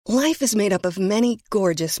Life is made up of many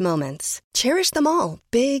gorgeous moments. Cherish them all,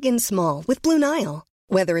 big and small, with Blue Nile.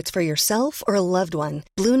 Whether it's for yourself or a loved one,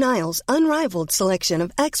 Blue Nile's unrivaled selection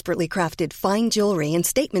of expertly crafted fine jewelry and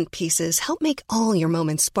statement pieces help make all your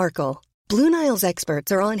moments sparkle. Blue Nile's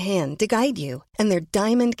experts are on hand to guide you, and their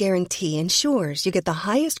diamond guarantee ensures you get the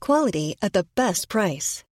highest quality at the best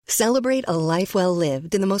price. Celebrate a life well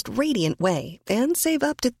lived in the most radiant way and save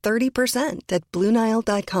up to 30% at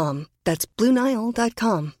BlueNile.com. That's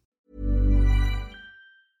BlueNile.com.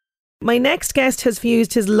 My next guest has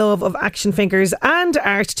fused his love of action figures and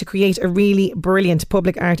art to create a really brilliant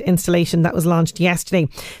public art installation that was launched yesterday.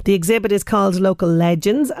 The exhibit is called Local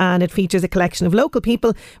Legends and it features a collection of local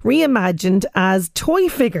people reimagined as toy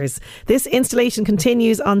figures. This installation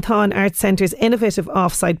continues on Thon Arts Centre's innovative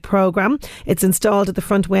offsite programme. It's installed at the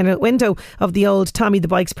front window of the old Tommy the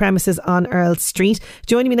Bike's premises on Earl Street.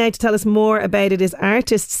 Joining me now to tell us more about it is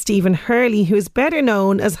artist Stephen Hurley, who is better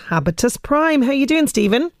known as Habitus Prime. How are you doing,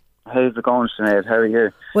 Stephen? How's it going, Sinead? How are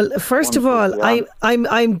you? Well, first of all, I'm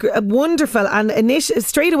wonderful, and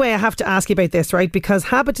straight away I have to ask you about this, right? Because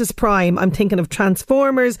Habitus Prime, I'm thinking of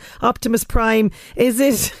Transformers, Optimus Prime. Is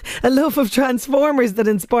it a love of Transformers that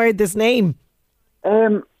inspired this name?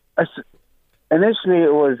 Initially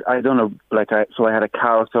it was, I don't know, so I had a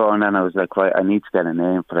character, and then I was like, right, I need to get a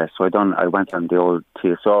name for this. So I went on the old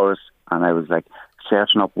Theosaurus, and I was like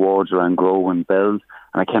searching up words around grow and build,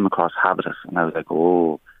 and I came across Habitus, and I was like,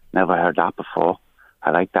 oh, never heard that before.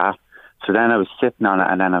 I like that. So then I was sitting on it,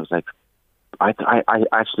 and then I was like, I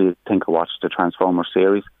actually think I watched the Transformers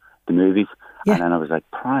series, the movies, and then I was like,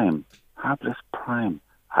 Prime, Habitus Prime.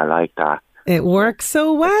 I like that. It works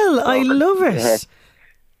so well. I love it. Yeah.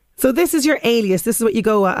 So this is your alias. This is what you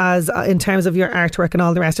go as in terms of your artwork and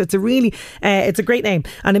all the rest. It's a really, it's a great name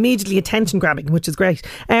and immediately attention grabbing, which is great.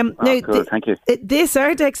 Now, cool. Thank you. This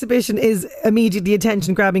art exhibition is immediately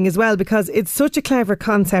attention grabbing as well because it's such a clever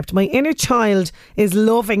concept. My inner child is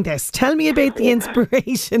loving this. Tell me about the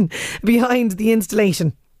inspiration behind the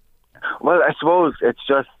installation. Well, I suppose it's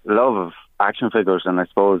just love of action figures, and I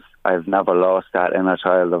suppose I've never lost that inner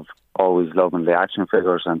child of always loving the action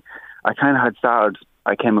figures. And I kind of had started.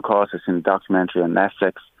 I came across this in a documentary on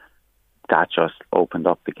Netflix that just opened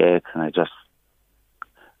up the gates, and it just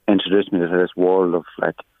introduced me to this world of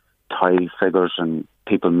like toy figures and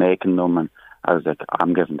people making them, and I was like,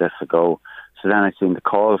 I'm giving this a go. So then I seen the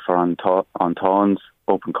call for on Thon's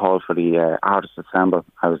open call for the Artists Assemble.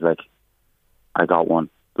 I was like, I got one,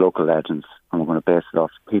 Local Legends, and we're going to base it off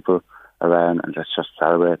people around and let's just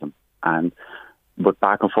celebrate them. And but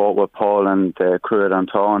back and forth with Paul and the crew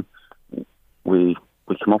at Thon, we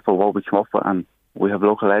came up with what we came up with, and we have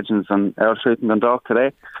Local Legends on Earl Street in Dundalk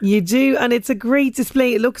today. You do, and it's a great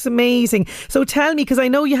display. It looks amazing. So tell me, because I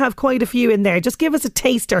know you have quite a few in there, just give us a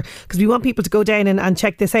taster, because we want people to go down and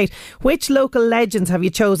check this out. Which local legends have you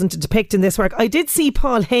chosen to depict in this work? I did see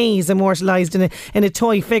Paul Hayes immortalised in a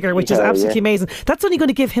toy figure, which is absolutely amazing. That's only going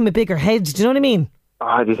to give him a bigger head. Do you know what I mean?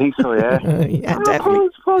 Oh, do you think so? Yeah. Yeah, definitely. I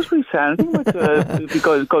suppose we can. I think it'd be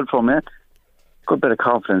good for me. Good bit of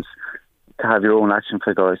confidence to have your own action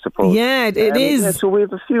figure, I suppose. Yeah, it is. Yeah, so we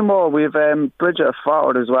have a few more. We have Bridget of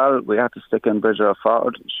Ford as well. We have to stick in Bridget of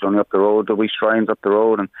Ford. She's only up the road. The wee shrine's up the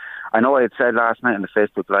road. And I know I had said last night on the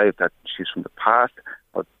Facebook Live that she's from the past,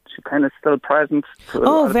 but she's kind of still present.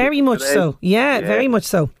 Oh, very much so. Yeah, very much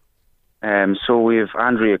so. So we have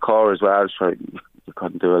Andrea Corr as well. So you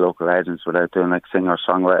couldn't do a Local Legends without doing like singer,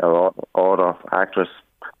 songwriter, author, actress,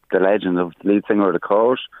 the legend of lead singer of the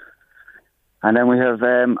Corrs. And then we have,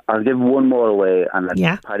 I'll give one more away, and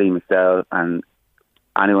that's Paddy McDowell, and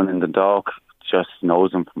anyone in the Dundalk just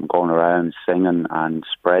knows him from going around singing and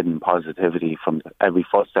spreading positivity from every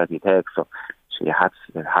footstep you take. So you had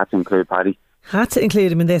to include Paddy. Had to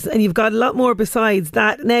include him in this, and you've got a lot more besides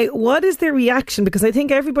that. Now, what is their reaction? Because I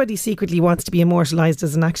think everybody secretly wants to be immortalised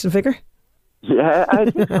as an action figure. Yeah,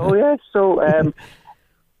 I think so, yeah. So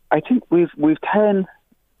I think we've 10,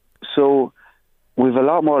 so we've a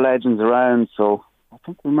lot more legends around, so I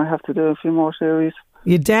think we might have to do a few more series.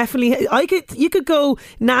 You definitely, you could go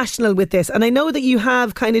national with this, and I know that you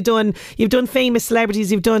have kind of you've done famous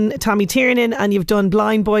celebrities, you've done Tommy Tiernan and you've done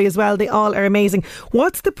Blind Boy as well. They all are amazing.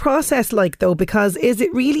 What's the process like though? Because is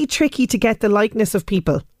it really tricky to get the likeness of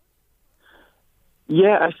people?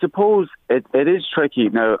 Yeah, I suppose it is tricky.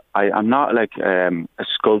 Now, I'm not like a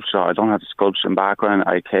sculptor. I don't have a sculpturing background.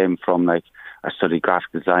 I came from I studied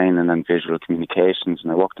graphic design and then visual communications,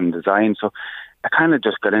 and I worked in design. So I kind of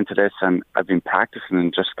just got into this, and I've been practicing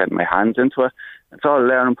and just getting my hands into it. It's all a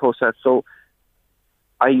learning process. So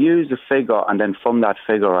I use a figure, and then from that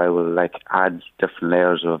figure I will add different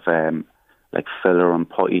layers of filler and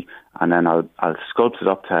putty, and then I'll sculpt it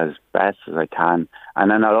up to as best as I can,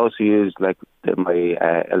 and then I'll also use like my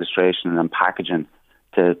illustration and packaging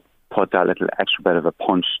to put that little extra bit of a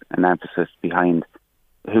punch and emphasis behind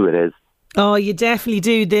who it is. Oh, you definitely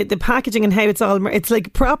do. The packaging and how it's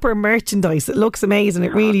like proper merchandise. It looks amazing.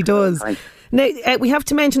 It really does. Thanks. Now, we have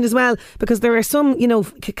to mention as well, because there are some,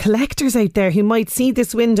 collectors out there who might see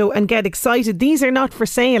this window and get excited. These are not for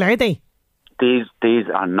sale, are they? These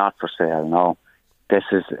are not for sale, no. This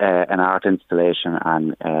is an art installation,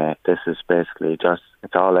 and this is basically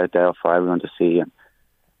it's all out there for everyone to see, and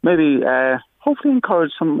maybe hopefully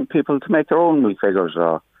encourage some people to make their own wee figures.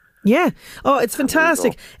 Yeah. Oh, it's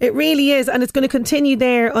fantastic. It really is. And it's going to continue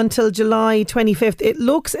there until July 25th. It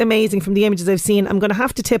looks amazing from the images I've seen. I'm going to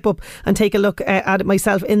have to tip up and take a look at it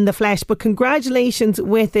myself in the flesh. But congratulations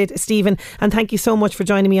with it, Stephen. And thank you so much for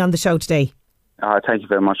joining me on the show today. Thank you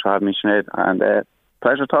very much for having me, Sinead. And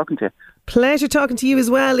pleasure talking to you. Pleasure talking to you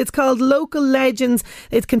as well. It's called Local Legends.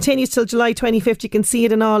 It continues till July 25th. You can see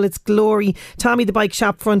it in all its glory. Tommy the Bike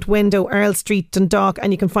Shop front window, Earl Street, Dundalk.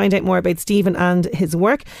 And you can find out more about Stephen and his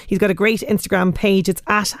work. He's got a great Instagram page. It's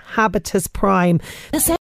 @Habitus Prime.